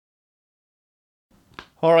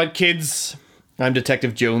Alright, kids. I'm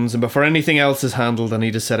Detective Jones, and before anything else is handled, I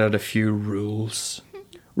need to set out a few rules.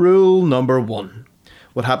 Rule number 1.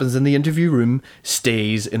 What happens in the interview room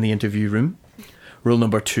stays in the interview room. Rule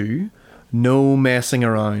number 2. No messing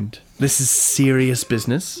around. This is serious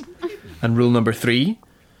business. And rule number 3.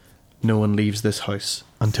 No one leaves this house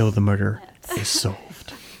until the murder is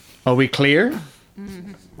solved. Are we clear?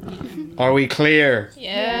 Are we clear?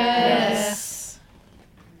 Yes.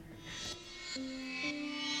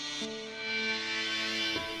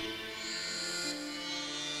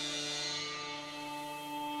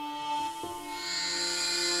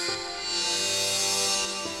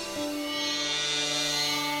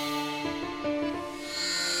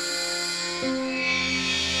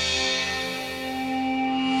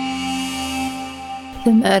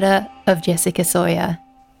 The Murder of Jessica Sawyer,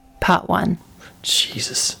 Part 1.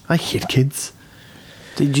 Jesus, I hate kids.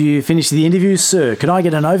 Did you finish the interview, sir? Can I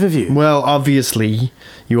get an overview? Well, obviously,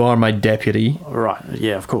 you are my deputy. Right,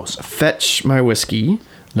 yeah, of course. Fetch my whiskey.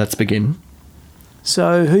 Let's begin.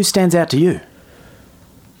 So, who stands out to you?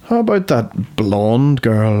 How about that blonde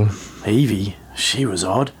girl? Evie. She was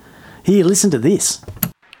odd. Here, listen to this.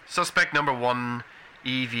 Suspect number 1,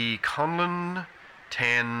 Evie Conlon,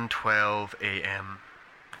 10:12 a.m.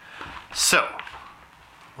 So,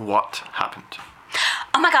 what happened?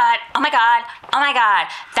 Oh my god.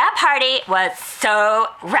 That party was so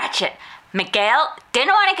ratchet. Miguel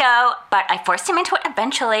didn't want to go, but I forced him into it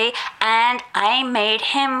eventually, and I made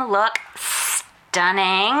him look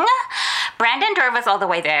stunning. Brandon drove us all the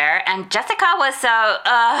way there, and Jessica was so,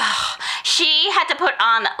 she had to put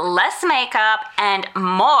on less makeup and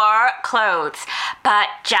more clothes. But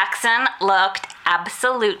Jackson looked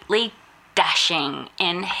absolutely dashing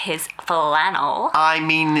in his flannel. I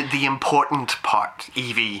mean the important part,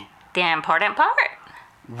 Evie. The important part?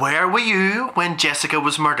 Where were you when Jessica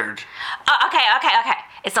was murdered? Okay.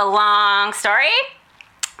 It's a long story.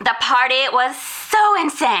 The party was so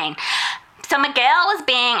insane. So Miguel was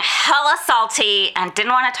being hella salty and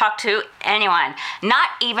didn't want to talk to anyone. Not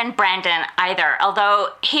even Brandon either,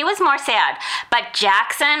 although he was more sad. But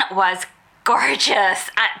Jackson was gorgeous.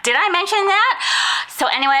 Did I mention that? So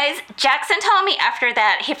anyways, Jackson told me after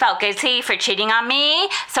that he felt guilty for cheating on me,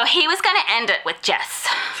 so he was going to end it with Jess.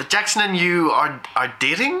 So Jackson and you are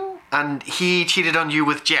dating? And he cheated on you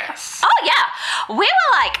with Jess? Oh yeah, we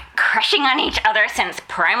were like crushing on each other since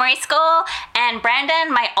primary school, and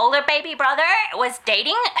Brandon, my older baby brother, was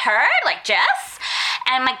dating her, like Jess.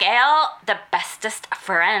 And Miguel, the bestest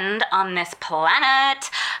friend on this planet,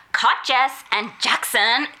 caught Jess and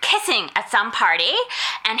Jackson kissing at some party,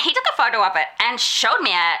 and he took a photo of it and showed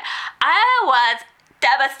me it. I was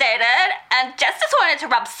devastated, and Jess just wanted to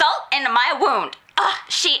rub salt into my wound.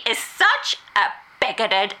 She is such a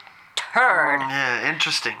bigoted turd. Yeah,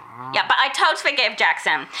 interesting. Yeah, but I totally forgave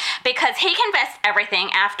Jackson because he confessed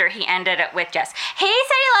everything after he ended it with Jess. He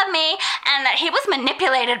said he loved me and that he was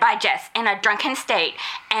manipulated by Jess in a drunken state.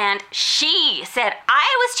 And she said I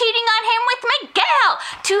was cheating on him with Miguel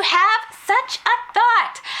to have such a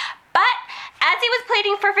thought. But as he was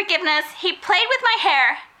pleading for forgiveness, he played with my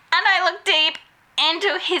hair and I looked deep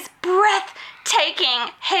into his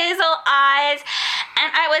breathtaking hazel eyes,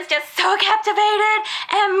 and I was just so captivated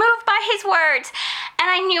and moved by his words, and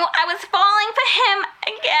I knew I was falling for him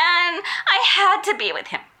again. I had to be with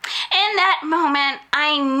him. In that moment,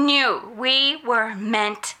 I knew we were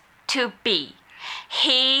meant to be.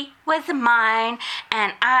 He was mine,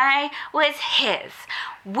 and I was his.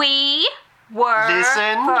 We were...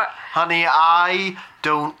 Listen, honey, I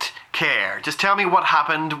don't care. Just tell me what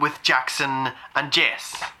happened with Jackson and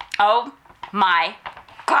Jess. Oh my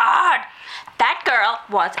God. That girl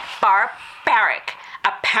was barbaric.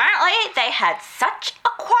 Apparently they had such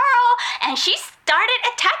a quarrel and she started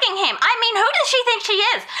attacking him. I mean, who does she think she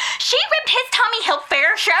is? She ripped his Tommy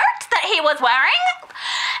Hilfiger shirt that he was wearing,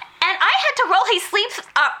 and I had to roll his sleeves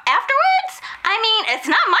up afterwards. I mean, it's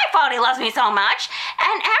not my fault he loves me so much.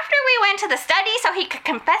 And after we went to the study so he could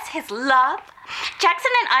confess his love,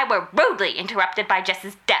 Jackson and I were rudely interrupted by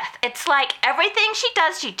Jess's death. It's like everything she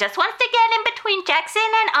does, she just wants to get in between Jackson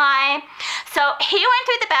and I. So he went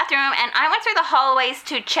through the bathroom and I went through the hallways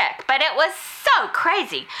to check. But it was so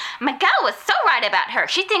crazy. Miguel was so right about her.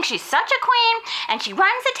 She thinks she's such a queen and she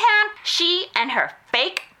runs the town. She and her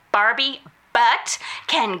fake Barbie butt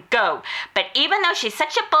can go. But even though she's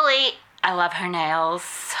such a bully, I love her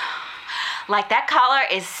nails. Like, that collar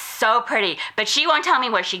is so pretty, but she won't tell me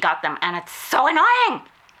where she got them, and it's so annoying.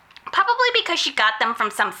 Probably because she got them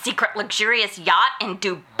from some secret luxurious yacht in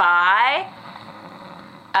Dubai.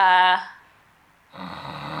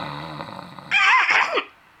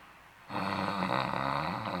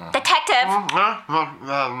 Detective,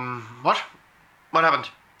 detective. What? What happened?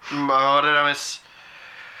 What did I miss?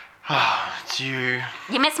 It's you.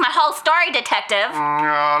 You missed my whole story, detective.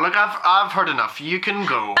 Look, I've heard enough. You can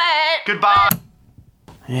go. But... Goodbye.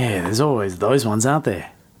 Yeah, there's always those ones, aren't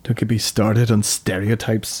there? Don't get me started on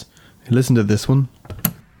stereotypes. Listen to this one.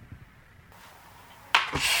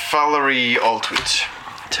 Valerie Altwood,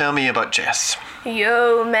 tell me about Jess.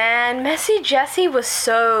 Yo, man, Messy Jessie was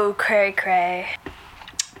so cray-cray.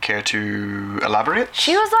 Care to elaborate?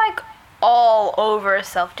 She was like all over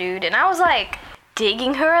herself, dude, and I was like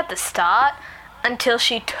digging her at the start until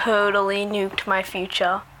she totally nuked my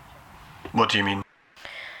future. What do you mean?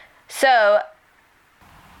 So,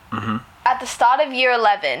 at the start of year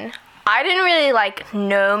 11, I didn't really like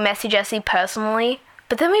know Messy Jessie personally,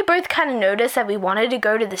 but then we both kind of noticed that we wanted to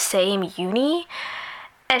go to the same uni,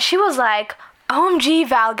 and she was like, OMG,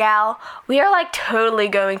 Valgal, we are like totally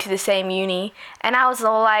going to the same uni. And I was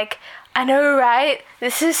all like, I know, right?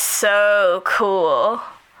 This is so cool.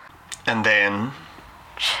 And then?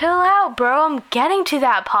 Chill out, bro. I'm getting to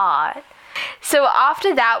that part. So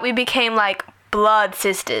after that, we became like blood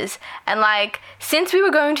sisters. And like, since we were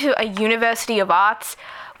going to a university of arts,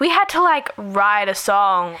 we had to like write a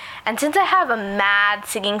song. And since I have a mad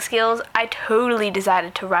singing skills, I totally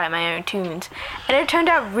decided to write my own tunes. And it turned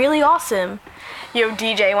out really awesome. Yo,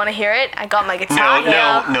 DJ, wanna hear it? I got my guitar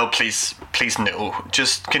here. No, please no.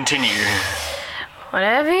 Just continue.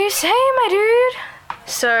 Whatever you say, my dude.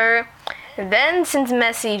 So, then since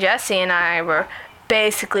Messy Jessie and I were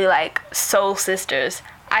basically like soul sisters,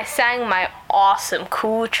 I sang my awesome,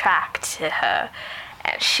 cool track to her.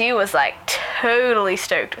 And she was like totally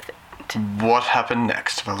stoked with it. What happened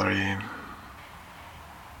next, Valerie?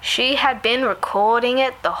 She had been recording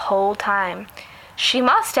it the whole time. She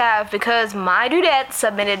must have, because my dudette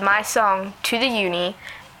submitted my song to the uni,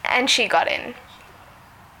 and she got in.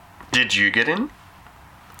 Did you get in?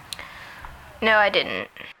 No, I didn't.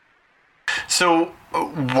 So,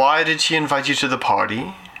 why did she invite you to the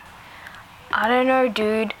party? I don't know,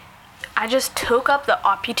 dude. I just took up the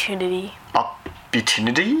opportunity.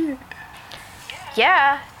 Opportunity?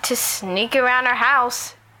 Yeah, to sneak around her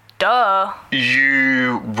house. Duh.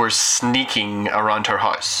 You were sneaking around her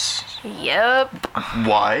house? Yep.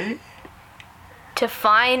 Why? To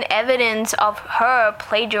find evidence of her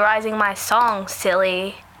plagiarizing my song,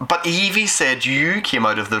 silly. But Evie said you came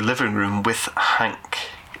out of the living room with Hank.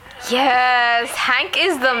 Yes, Hank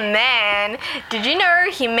is the man. Did you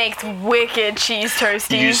know he makes wicked cheese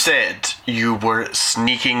toasties? You said you were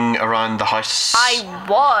sneaking around the house. I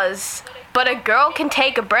was. But a girl can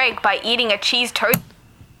take a break by eating a cheese toast.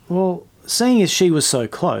 Well, seeing as she was so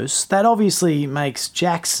close, that obviously makes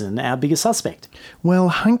Jackson our biggest suspect. Well,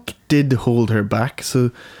 Hank did hold her back,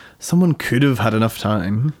 so someone could have had enough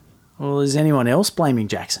time. Well, is anyone else blaming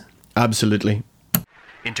Jackson? Absolutely.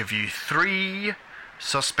 Interview 3.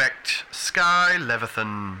 Suspect Skye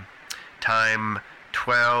Levithan. Time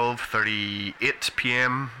 12:38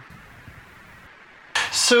 p.m.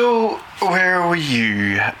 So, where were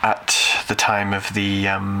you at the time of the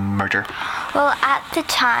murder? Well, at the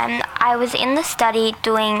time, I was in the study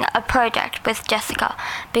doing a project with Jessica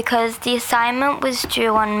because the assignment was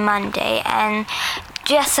due on Monday and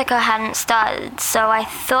Jessica hadn't started, so I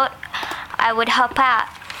thought I would help out.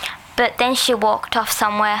 But then she walked off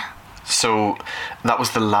somewhere. So, that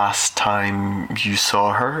was the last time you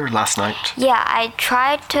saw her, last night? Yeah, I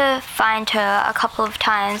tried to find her a couple of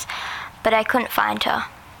times, but I couldn't find her.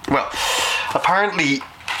 Well, apparently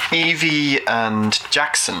Evie and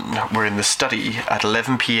Jackson were in the study at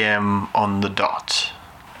 11 p.m. on the dot.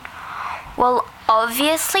 Well,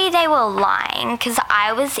 obviously they were lying because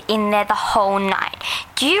I was in there the whole night.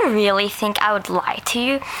 Do you really think I would lie to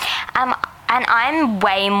you? And I'm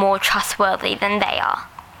way more trustworthy than they are.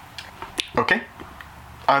 Okay,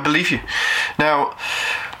 I believe you. Now,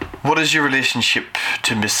 what is your relationship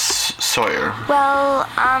to Miss Sawyer? Well,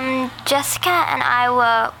 Jessica and I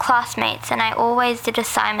were classmates and I always did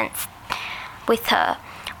assignments with her.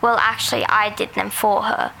 Well, actually, I did them for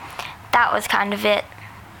her. That was kind of it.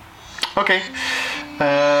 Okay,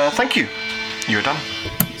 thank you. You're done.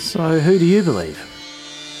 So who do you believe?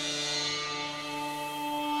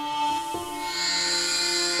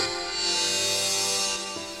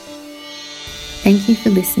 Thank you for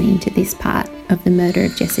listening to this part of the Murder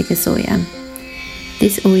of Jessica Sawyer.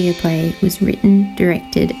 This audio play was written,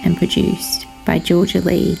 directed and produced by Jorja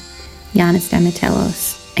Lee, Yanna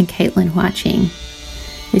Stamatelos and Caitlin Hua-Ching.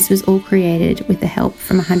 This was all created with the help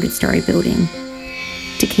from 100-Story Building.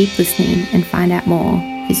 To keep listening and find out more,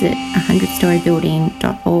 visit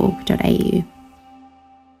 100storybuilding.org.au.